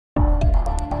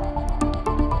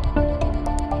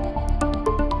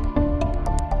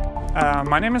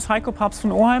My name is Heiko Papst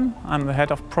von Oheim. I'm the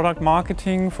head of product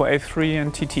marketing for A3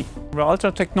 and TT. The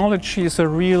Ultra technology is a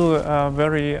real,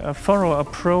 very thorough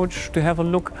approach to have a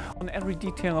look on every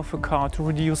detail of a car to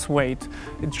reduce weight.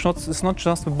 It's not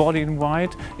just the body in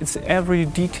white, it's every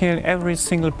detail, every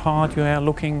single part you are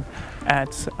looking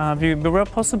at. We were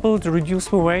possible to reduce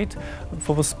the weight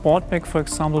for the Sportback, for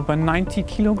example, by 90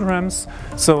 kilograms.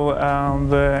 So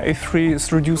the A3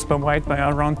 is reduced by weight by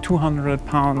around 200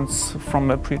 pounds from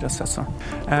the predecessor.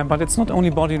 But it's not only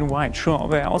body in white. Sure,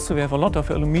 we have a lot of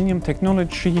aluminum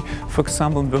technology, for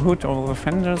example, in the hood or the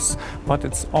fenders. But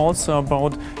it's also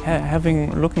about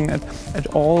looking at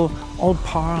all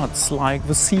parts, like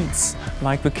the seats,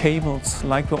 like the cables,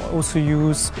 like the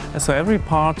OCUs. So every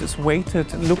part is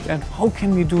weighted and looked at. How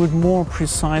can we do it more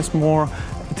precise, more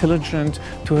intelligent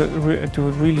to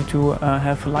really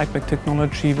have lightweight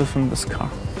technology within this car?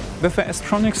 With the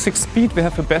S-Tronic 6-speed, we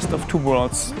have the best of two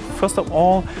worlds. First of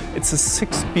all, it's a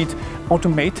 6-speed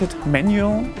automated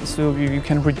manual, so you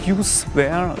can reduce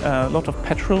there a lot of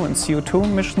petrol and CO2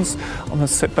 emissions on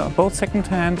both second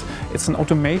hand. It's an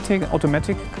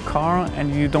automatic car,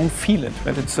 and you don't feel it,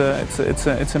 but it's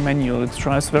a manual. It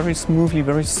drives very smoothly,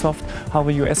 very soft, how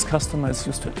a US customer is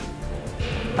used to it.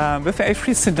 With the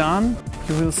A3 sedan,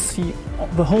 you will see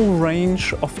the whole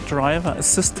range of driver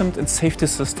assistant and safety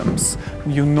systems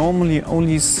you normally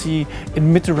only see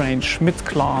in mid-range,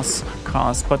 mid-class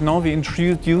cars. But now we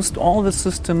introduced all the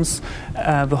systems,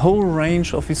 the whole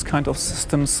range of these kind of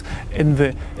systems in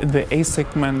the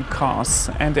A-segment cars.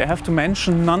 And I have to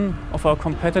mention, none of our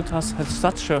competitors has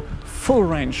such a full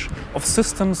range of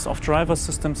systems, of driver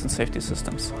systems and safety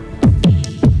systems.